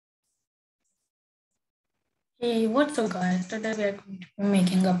Hey, what's up guys? Today we are going to be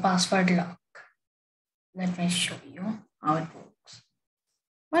making a password lock. Let me show you how it works.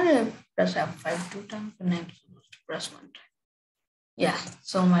 Why did I press F5 two times when I'm supposed to press one time? Yeah,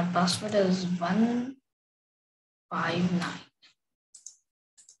 so my password is 159.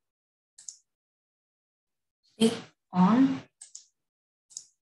 See, on,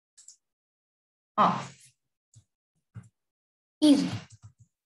 off. Easy.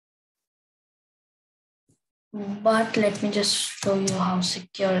 But let me just show you how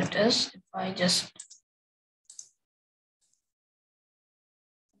secure it is. If I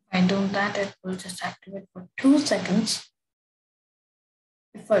do that, it will just activate for 2 seconds.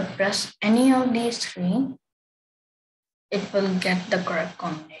 If I press any of these three, it will get the correct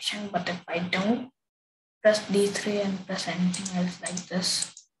combination. But if I don't press D3 and press anything else like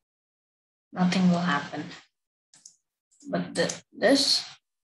this, nothing will happen. But this,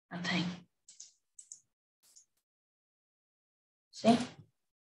 nothing. See?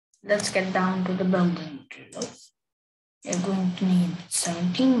 Let's get down to the building materials. You're going to need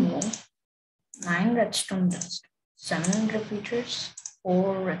 17 wool, 9 redstone dust, 7 repeaters,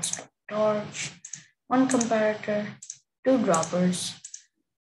 4 redstone torch, 1 comparator, 2 droppers,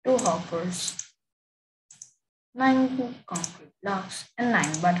 2 hoppers, 9 concrete blocks, and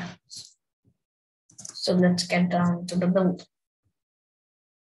 9 buttons. So let's get down to the build.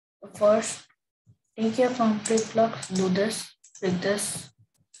 First, take your concrete blocks, do this, with this,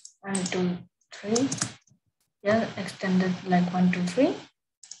 1, 2, 3. Yeah, extend it like 1, 2, 3.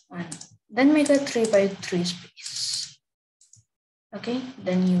 And then make a 3 by 3 space. Okay,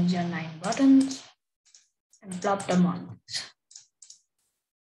 then use your 9 buttons and plop them on this.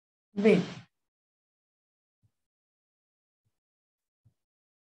 Wait.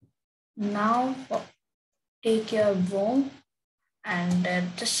 Now take your wool, and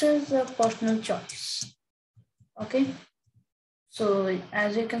this is a personal choice. Okay, so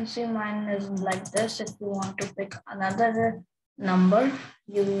as you can see, mine is like this. If you want to pick another number,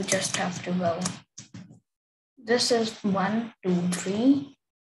 you just have to go. This is 1, 2, 3,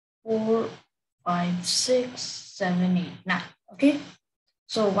 4, 5, 6, 7, 8, 9. Okay,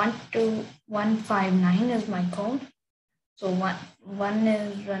 so 1, 2, 1, 5, 9 is my code. So one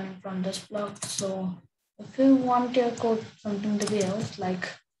is running from this block. So if you want your code something to be else, like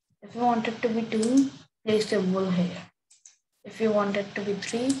if you want it to be 2, place your wool here. If you want it to be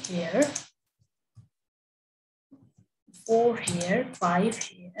 3 here, 4 here, 5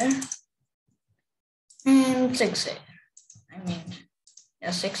 here, and 6 here. I mean,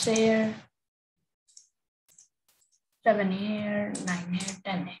 yeah, 6 here, 7 here, 9 here,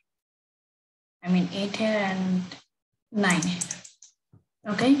 10 here. I mean 8 here and 9 here.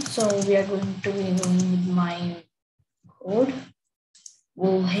 Okay, so we are going to be going with my code.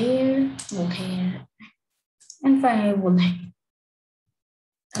 Wool here, and finally wool here.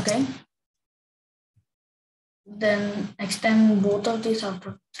 Okay. Then extend both of these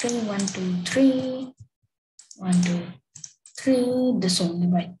after 3, 1, 2, 3, 1, 2, 3. This only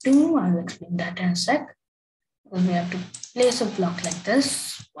by 2. I'll explain that in a sec. Because we have to place a block like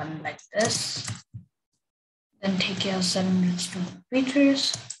this, one like this. Then take your 7 redstone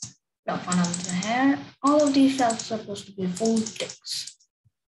repeaters, drop one of the hair. All of these are supposed to be full ticks.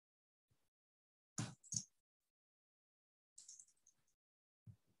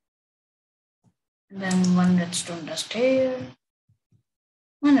 And then 1 redstone dust here,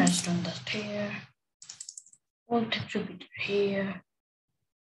 1 redstone dust here, 4 tick repeater here,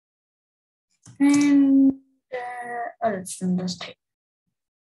 and a redstone dust here.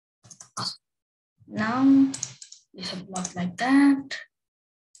 Now, place a block like that,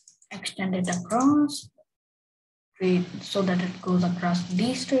 extend it across, create so that it goes across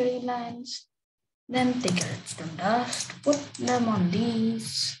these 3 lines. Then take your redstone dust, put them on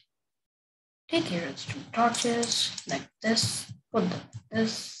these. Take your redstone torches like this, put them like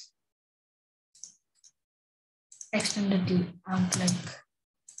this. Extend it out like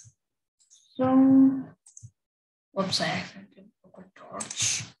so. Whoops, I accidentally broke a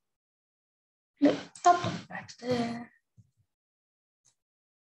torch. Pop them back there.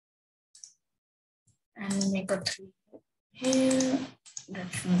 And make a 3 here,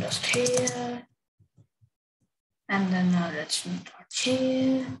 redstone dust here, and then a redstone torch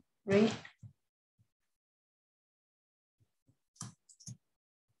here, right?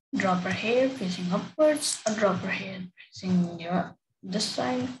 Dropper here facing upwards, a dropper here facing this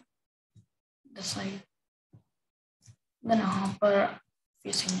side, then a hopper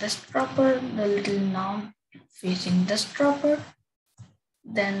facing this dropper, the little knob facing this dropper,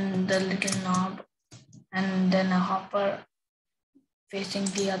 then the little knob, and then a hopper facing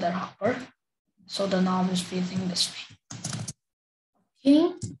the other hopper. So the knob is facing this way.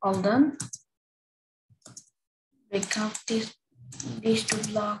 Okay, all done. Break out these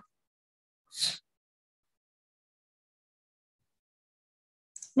two blocks.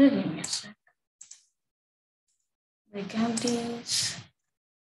 Give me a sec. Break out these.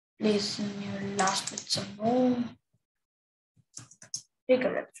 Place in your last bits of bone. Take a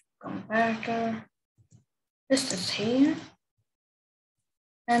look comparator. This is here.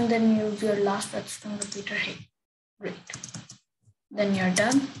 And then use your last redstone repeater here. Great. Then you're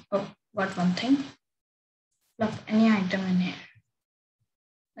done. Oh, but one thing. Plug any item in here.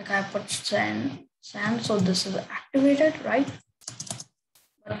 Like I put sand, so this is activated, right?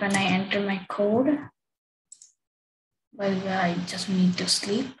 But when I enter my code, well, I just need to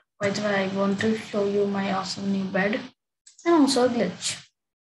sleep. By the way, I want to show you my awesome new bed and also a glitch.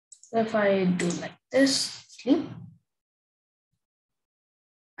 So if I do like this, sleep,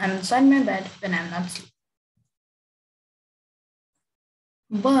 I'm inside my bed when I'm not sleeping.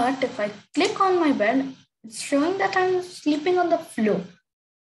 But if I click on my bed, it's showing that I'm sleeping on the floor.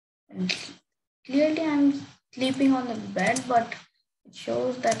 And clearly I'm sleeping on the bed, but it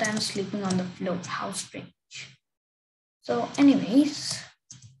shows that I'm sleeping on the floor. How strange. So anyways,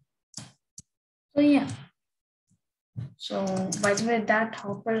 so yeah. So by the way, that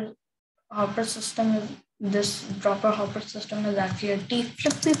hopper system is, this dropper hopper system is actually a T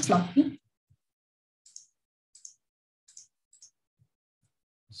flippy floppy.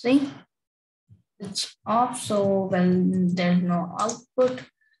 See, it's off, so when there's no output,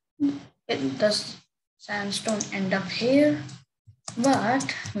 it does sandstone end up here.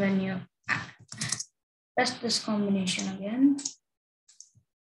 But when you press this combination again,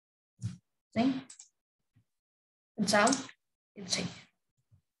 see, it's out, it's here.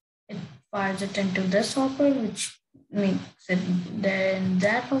 It fires it into this hopper, which makes it then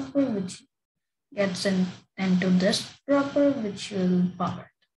that hopper, which gets into this dropper, which will power it.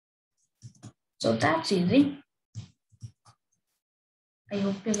 So that's easy. I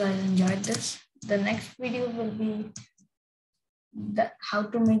hope you guys enjoyed this. The next video will be how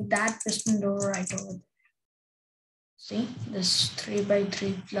to make that piston door right over there. See, this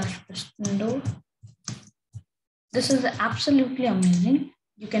 3x3 flush piston door. This is absolutely amazing.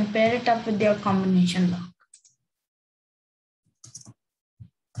 You can pair it up with your combination lock.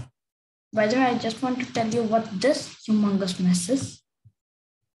 By the way, I just want to tell you what this humongous mess is.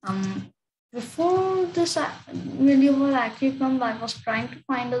 Before this video was actually filmed, I was trying to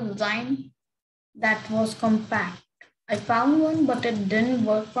find a design that was compact. I found one, but it didn't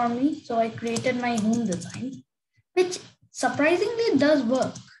work for me. So I created my own design, which surprisingly does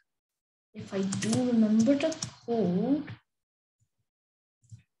work. If I do remember the code,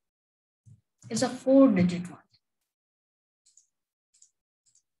 it's a 4-digit one.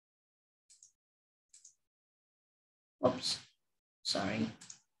 Oops, sorry.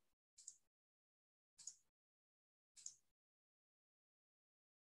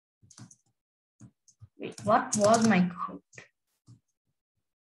 Wait, what was my code?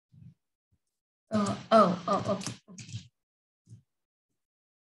 Okay.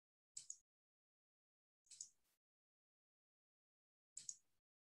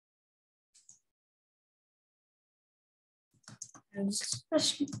 And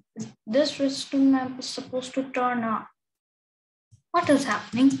this redstone map is supposed to turn on. What is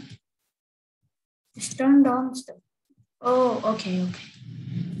happening? It's turned on still. Oh, okay.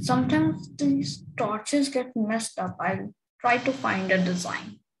 Sometimes these torches get messed up. I'll try to find a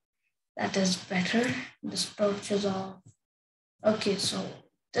design that is better. This torch is off. Okay, so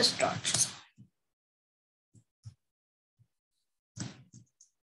this torch is on.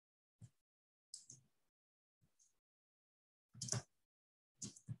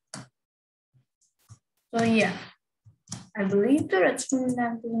 So yeah, I believe the redstone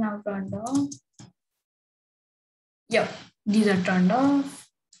lamp is now turned off. Yep, these are turned off.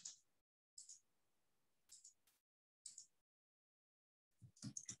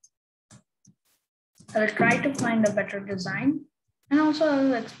 I'll try to find a better design, and also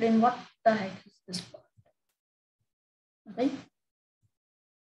I'll explain what the heck is this part. Okay.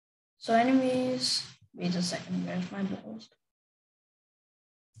 So anyways, wait a second, where's my balls?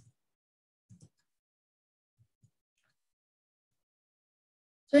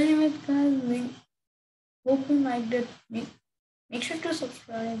 So anyways, guys, we hope you liked it. Make sure to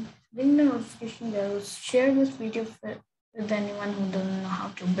subscribe, ring the notification bell, share this video with anyone who doesn't know how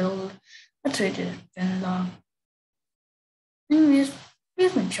to build a 3D pin lock. Anyways,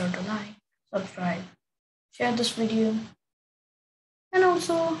 please make sure to like, subscribe, share this video, and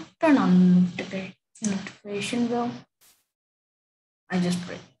also turn on the notification bell. I just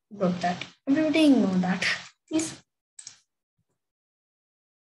prayed. Got that. Everybody ignore that. Please.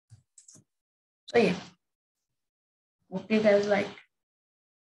 So yeah. Hope you guys like.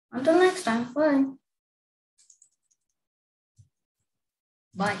 Until next time. Bye.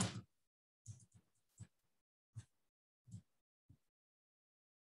 Bye.